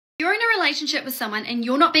You're in a relationship with someone and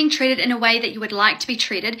you're not being treated in a way that you would like to be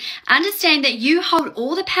treated, understand that you hold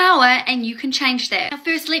all the power and you can change that. Now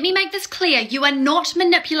first, let me make this clear. You are not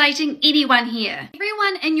manipulating anyone here.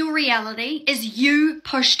 Everyone in your reality is you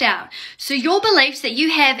pushed out. So your beliefs that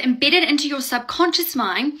you have embedded into your subconscious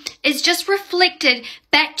mind is just reflected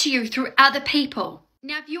back to you through other people.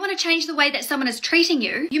 Now, if you want to change the way that someone is treating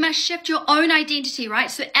you, you must shift your own identity, right?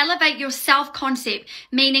 So elevate your self-concept,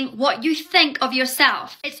 meaning what you think of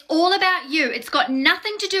yourself. It's all about you. It's got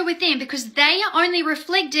nothing to do with them because they are only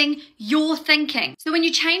reflecting your thinking. So when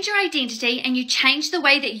you change your identity and you change the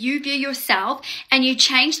way that you view yourself and you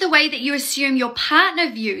change the way that you assume your partner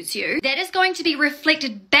views you, that is going to be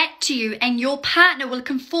reflected back to you and your partner will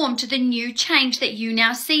conform to the new change that you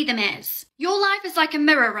now see them as. Your life is like a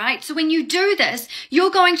mirror, right? So when you do this, you're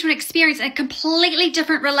going to experience a completely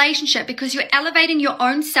different relationship because you're elevating your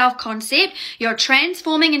own self-concept, you're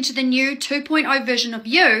transforming into the new 2.0 version of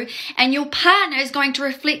you, and your partner is going to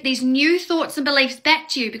reflect these new thoughts and beliefs back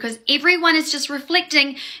to you because everyone is just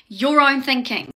reflecting your own thinking.